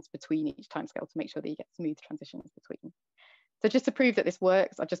expansions between each timescale to make sure that you get smooth transitions between. So just to prove that this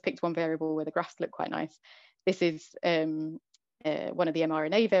works, I've just picked one variable where the graphs look quite nice. This is one of the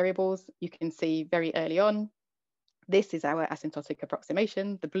mRNA variables. You can see very early on, this is our asymptotic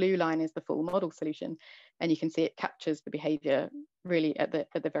approximation. The blue line is the full model solution, and you can see it captures the behavior really at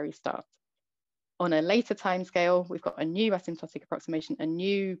the very start. On a later time scale, we've got a new asymptotic approximation, a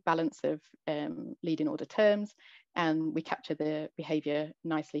new balance of leading order terms, and we capture the behavior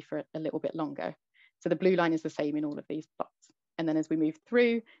nicely for a little bit longer. So the blue line is the same in all of these plots. And then as we move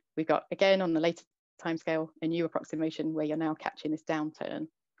through, we've got, again, on the later timescale, a new approximation where you're now catching this downturn.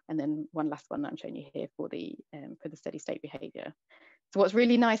 And then one last one that I'm showing you here for the steady state behavior. So what's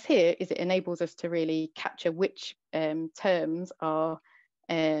really nice here is it enables us to really capture which terms are,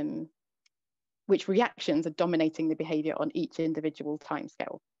 which reactions are dominating the behavior on each individual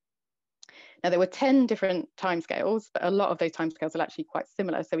timescale. Now, there were 10 different timescales, but a lot of those timescales are actually quite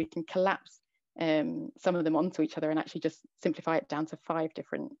similar. So we can collapse some of them onto each other and actually just simplify it down to 5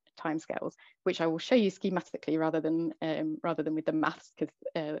 different timescales, which I will show you schematically rather than with the maths,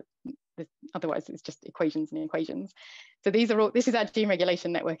 because otherwise it's just equations and equations. So this is our gene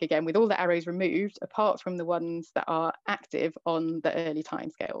regulation network again, with all the arrows removed, apart from the ones that are active on the early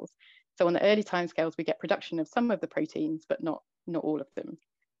timescales. So on the early timescales, we get production of some of the proteins, but not all of them.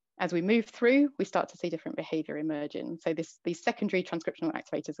 As we move through, we start to see different behavior emerging. So these secondary transcriptional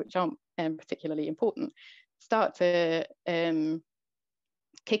activators, which aren't particularly important, start to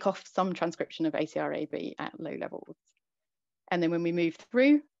kick off some transcription of ACR-AB at low levels. And then when we move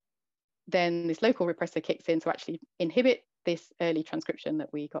through, then this local repressor kicks in to actually inhibit this early transcription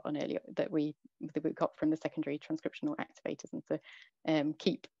that we got on earlier, that we got from the secondary transcriptional activators, and to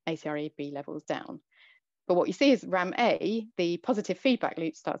keep ACR-AB levels down. But what you see is RAM-A, the positive feedback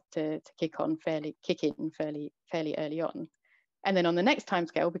loop starts to kick in fairly early on. And then on the next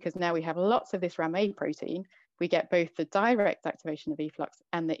timescale, because now we have lots of this RAM-A protein, we get both the direct activation of efflux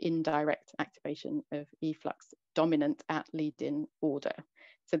and the indirect activation of efflux dominant at lead-in order.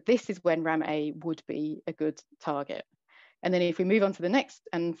 So this is when RAM-A would be a good target. And then if we move on to the next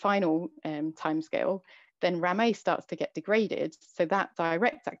and final timescale, then RAM-A starts to get degraded. So that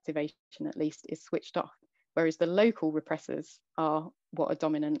direct activation, at least, is switched off, whereas the local repressors are what are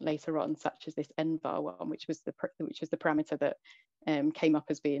dominant later on, such as this NVAR one, which was the parameter that came up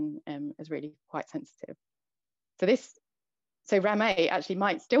as being as really quite sensitive. So RAM-A actually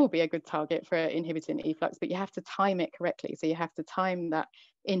might still be a good target for inhibiting efflux, but you have to time it correctly. So you have to time that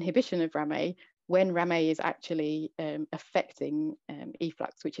inhibition of RAM-A when RAM-A is actually affecting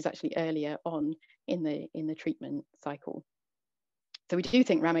efflux, which is actually earlier on in the treatment cycle. So we do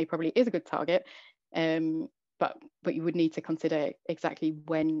think RAM-A probably is a good target, but you would need to consider exactly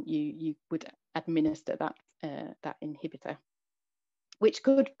when you would administer that inhibitor, which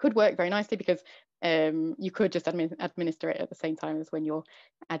could work very nicely, because you could just administer it at the same time as when you're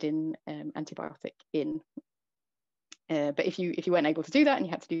adding antibiotic in. But if you weren't able to do that and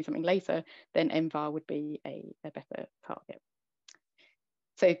you had to do something later, then MVAR would be a better target.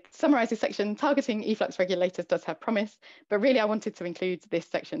 So to summarise this section, targeting efflux regulators does have promise, but really I wanted to include this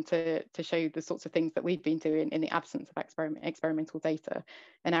section to show the sorts of things that we've been doing in the absence of experimental data.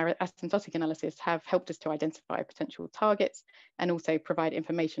 And our asymptotic analysis have helped us to identify potential targets and also provide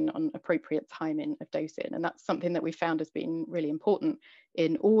information on appropriate timing of dosing. And that's something that we found has been really important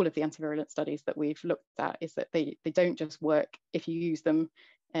in all of the antivirulent studies that we've looked at, is that they don't just work if you use them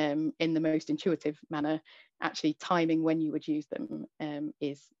in the most intuitive manner. Actually timing when you would use them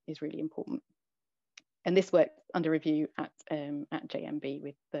is really important. And this work under review at JMB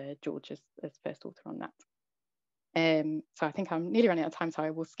with George as first author on that. So I think I'm nearly running out of time, so I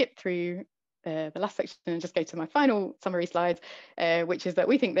will skip through the last section and just go to my final summary slide, which is that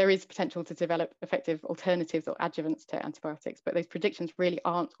we think there is potential to develop effective alternatives or adjuvants to antibiotics, but those predictions really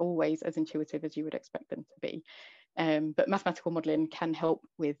aren't always as intuitive as you would expect them to be. But mathematical modelling can help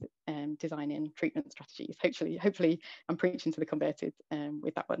with designing treatment strategies. Hopefully I'm preaching to the converted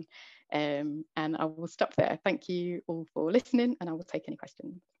with that one. And I will stop there. Thank you all for listening, and I will take any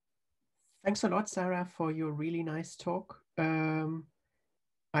questions. Thanks a lot, Sara, for your really nice talk.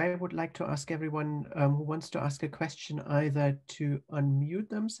 I would like to ask everyone who wants to ask a question either to unmute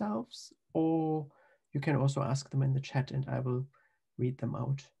themselves, or you can also ask them in the chat and I will read them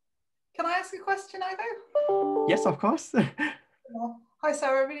out. Can I ask a question, Ivo? Yes, of course. Hi,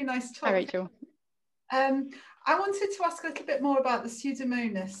 Sara. Really nice talk. Hi, Rachel. I wanted to ask a little bit more about the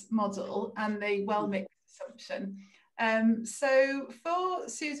Pseudomonas model and the well-mixed assumption. So for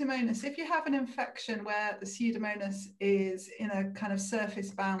Pseudomonas, if you have an infection where the Pseudomonas is in a kind of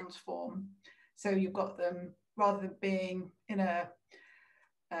surface bound form, so you've got them, rather than being in a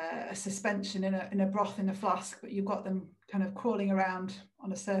suspension in a broth in a flask, but you've got them kind of crawling around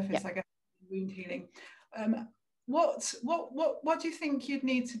on a surface, I guess, wound healing. What do you think you'd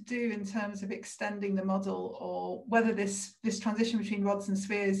need to do in terms of extending the model, or whether this transition between rods and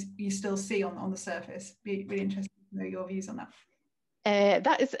spheres you still see on the surface? Be really interested to know your views on that.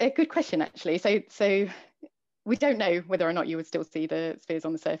 That is a good question, actually. So we don't know whether or not you would still see the spheres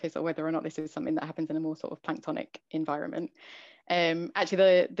on the surface, or whether or not this is something that happens in a more sort of planktonic environment.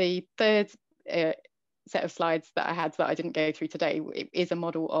 Actually, the third set of slides that I had that I didn't go through today is a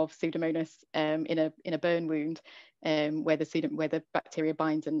model of Pseudomonas in a burn wound, where the bacteria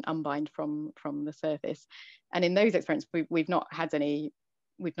binds and unbind from the surface. And in those experiments, we've not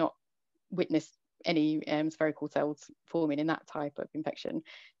witnessed any spherical cells forming in that type of infection.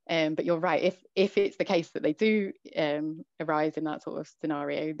 But you're right, if it's the case that they do arise in that sort of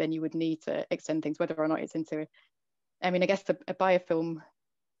scenario, then you would need to extend things, whether or not it's into, I mean, I guess a biofilm,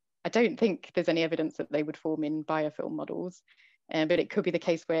 I don't think there's any evidence that they would form in biofilm models. But it could be the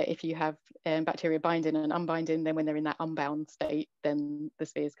case where if you have bacteria binding and unbinding, then when they're in that unbound state, then the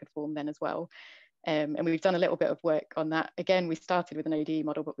spheres could form then as well. And we've done a little bit of work on that. Again, we started with an ODE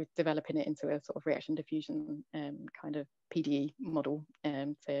model, but we're developing it into a sort of reaction diffusion kind of PDE model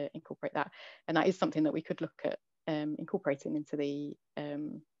to incorporate that. And that is something that we could look at incorporating into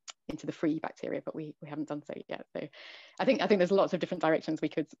the free bacteria, but we haven't done so yet. So I think there's lots of different directions we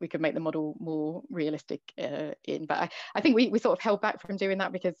could make the model more realistic in. But I think we sort of held back from doing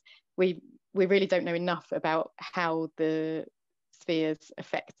that because we really don't know enough about how the spheres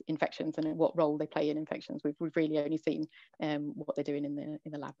affect infections and what role they play in infections. We've really only seen what they're doing in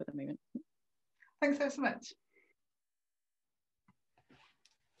the lab at the moment. Thanks so much.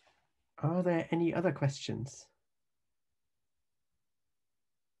 Are there any other questions?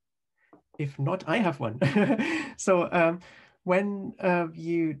 If not, I have one. So when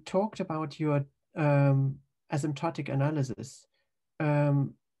you talked about your asymptotic analysis,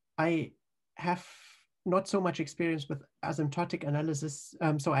 I have not so much experience with asymptotic analysis.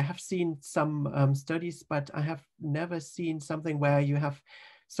 So I have seen some studies, but I have never seen something where you have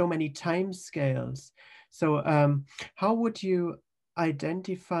so many time scales. So how would you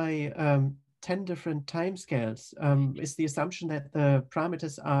identify 10 different time scales? Is the assumption that the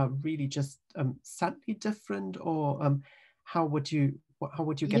parameters are really just subtly different, or how would you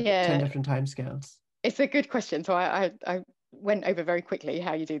get 10 different time scales? It's a good question. So I went over very quickly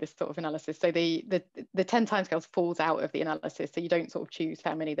how you do this sort of analysis. So the 10 timescales falls out of the analysis. So you don't sort of choose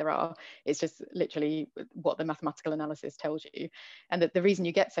how many there are. It's just literally what the mathematical analysis tells you. And the reason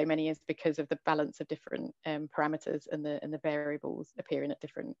you get so many is because of the balance of different parameters and the variables appearing at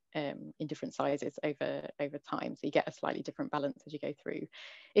different in different sizes over time. So you get a slightly different balance as you go through.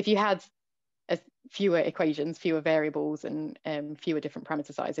 If you had fewer equations, fewer variables, and fewer different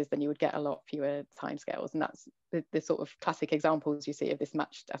parameter sizes, then you would get a lot fewer timescales. And that's the sort of classic examples you see of this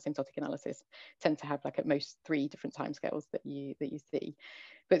matched asymptotic analysis tend to have like at most 3 different timescales that you see.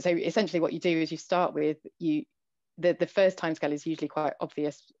 But so essentially what you do is you start with the first timescale is usually quite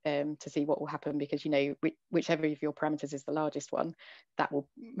obvious to see what will happen, because you know whichever of your parameters is the largest one, that will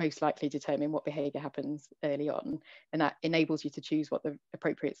most likely determine what behavior happens early on, and that enables you to choose what the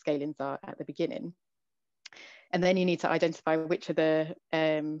appropriate scalings are at the beginning. And then you need to identify which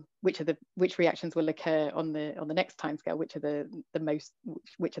reactions will occur on the next timescale, which are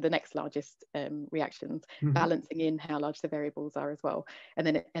the next largest reactions, balancing in how large the variables are as well,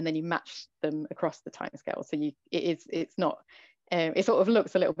 and then you match them across the timescale. So it's not. It sort of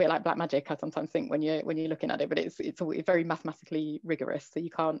looks a little bit like black magic, I sometimes think, when you're looking at it, but it's very mathematically rigorous. So you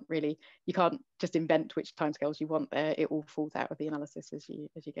can't just invent which timescales you want there. It all falls out of the analysis as you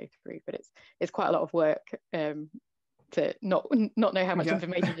go through. But it's quite a lot of work to not know how much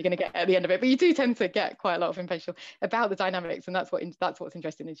information you're going to get at the end of it. But you do tend to get quite a lot of information about the dynamics, and that's what's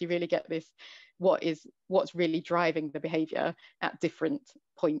interesting, is you really get this what's really driving the behavior at different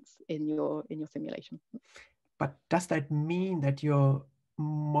points in your simulation. But does that mean that your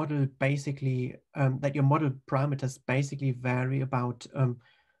model basically, that your model parameters basically vary about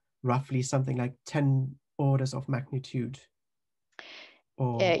roughly something like 10 orders of magnitude?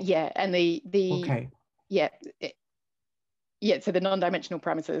 Or... yeah, and okay. So the non-dimensional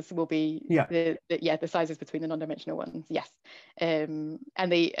parameters will be the sizes between the non-dimensional ones. Yes, and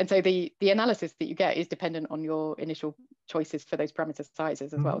so the analysis that you get is dependent on your initial choices for those parameter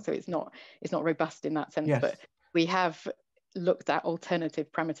sizes as well. So it's not robust in that sense. Yes. But we have looked at alternative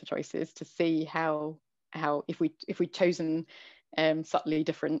parameter choices to see how if we'd chosen subtly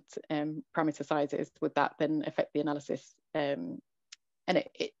different parameter sizes, would that then affect the analysis? And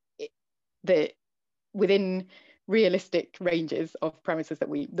within realistic ranges of parameters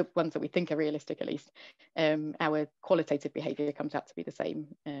the ones that we think are realistic, at least, our qualitative behavior comes out to be the same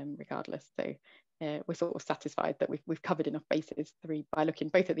regardless. So we're sort of satisfied that we've covered enough bases by looking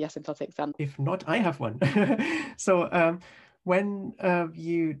both at the asymptotics and... If not, I have one. So when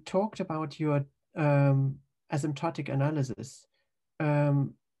you talked about your asymptotic analysis,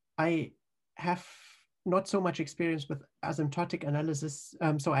 I have not so much experience with asymptotic analysis.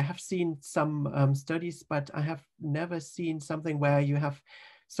 So I have seen some studies, but I have never seen something where you have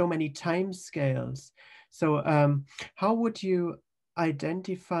so many time scales. So how would you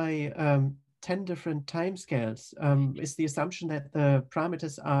identify 10 different time scales? Is the assumption that the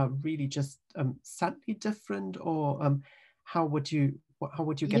parameters are really just subtly different, or how would you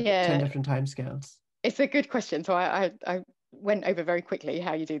get 10 different time scales? It's a good question. So I went over very quickly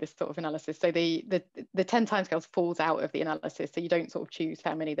how you do this sort of analysis. So the 10 timescales falls out of the analysis, so you don't sort of choose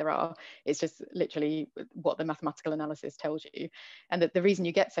how many there are. It's just literally what the mathematical analysis tells you. And that the reason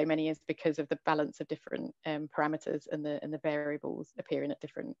you get so many is because of the balance of different parameters, and the variables appearing at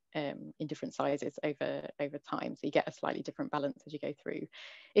different in different sizes over time. So you get a slightly different balance as you go through.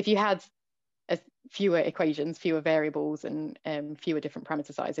 If you had fewer equations, fewer variables, and fewer different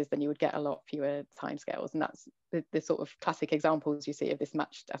parameter sizes, then you would get a lot fewer timescales. And that's the sort of classic examples you see of this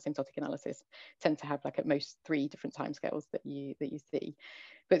matched asymptotic analysis tend to have like at most 3 different timescales that you see.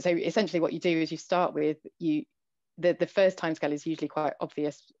 But so essentially what you do is you start with the first timescale is usually quite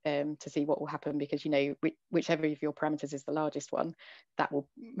obvious to see what will happen, because you know whichever of your parameters is the largest one, that will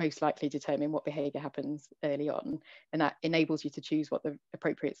most likely determine what behavior happens early on, and that enables you to choose what the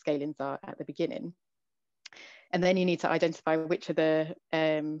appropriate scalings are at the beginning. And then you need to identify which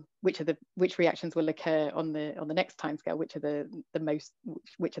reactions will occur on the next timescale, which are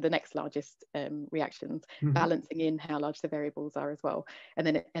the next largest reactions, balancing in how large the variables are as well,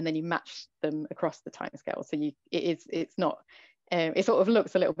 and then you match them across the timescale. So it's not it sort of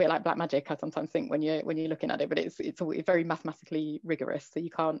looks a little bit like black magic, I sometimes think, when you're looking at it, but it's very mathematically rigorous. So you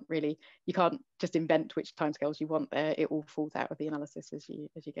can't just invent which timescales you want there. It all falls out of the analysis as you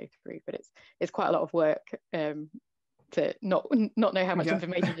go through. But it's quite a lot of work to not know how much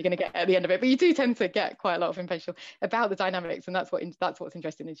information you're going to get at the end of it. But you do tend to get quite a lot of information about the dynamics, and that's what's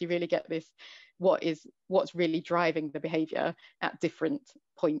interesting, is you really get this what's really driving the behavior at different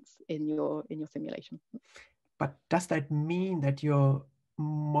points in your simulation. But does that mean that your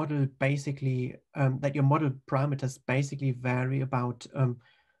model basically, that your model parameters basically vary about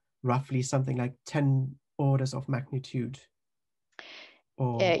roughly something like 10 orders of magnitude?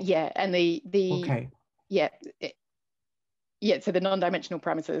 Or... yeah, and okay. So the non-dimensional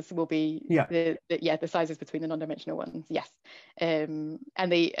parameters will be the sizes between the non-dimensional ones. Yes, and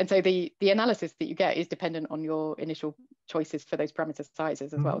so the analysis that you get is dependent on your initial choices for those parameter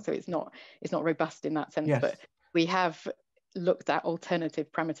sizes as well. So it's not robust in that sense. Yes. But we have looked at alternative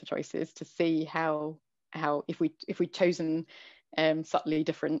parameter choices to see how if we'd chosen subtly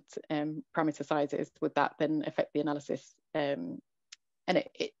different parameter sizes, would that then affect the analysis? And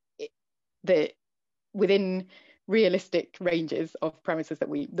within realistic ranges of parameters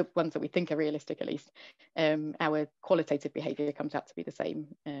the ones that we think are realistic, at least, our qualitative behavior comes out to be the same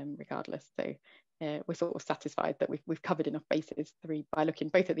regardless. So we're sort of satisfied that we've covered enough bases by looking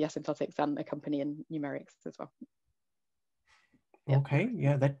both at the asymptotics and accompanying numerics as well. Okay,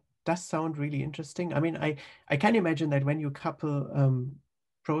 yeah, that does sound really interesting. I mean, I can imagine that when you couple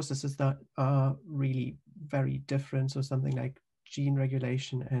processes that are really very different, so something like gene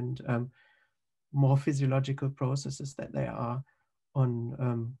regulation and more physiological processes, that they are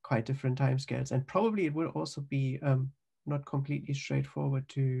on quite different timescales. And probably it will also be not completely straightforward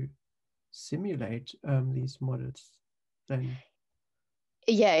to simulate these models then.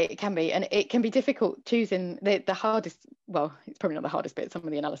 Yeah, it can be, and it can be difficult choosing the hardest. Well, it's probably not the hardest bit. Some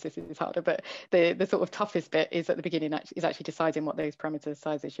of the analysis is harder, but the sort of toughest bit is at the beginning. Is actually deciding what those parameter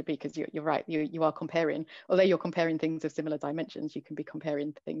sizes should be, because you're right. You are comparing, although you're comparing things of similar dimensions, you can be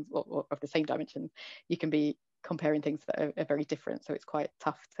comparing things or of the same dimensions. You can be comparing things that are very different. So it's quite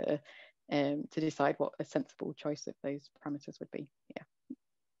tough to decide what a sensible choice of those parameters would be. Yeah,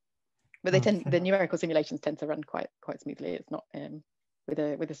 but the numerical simulations tend to run quite smoothly. It's not with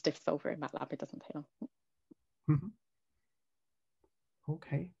a stiff solver in MATLAB, it doesn't take long.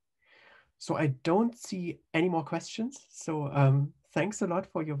 Okay, so I don't see any more questions. So thanks a lot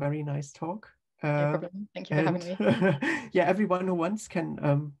for your very nice talk. No problem. Thank you for having me. Yeah, everyone who wants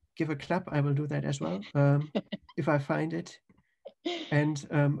can give a clap. I will do that as well if I find it. And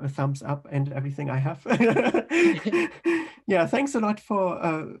a thumbs up and everything I have. Yeah, thanks a lot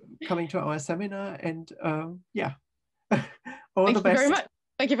for coming to our seminar, and yeah. All the best. Thank you very much.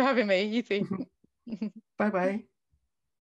 Thank you for having me. You too. Bye-bye.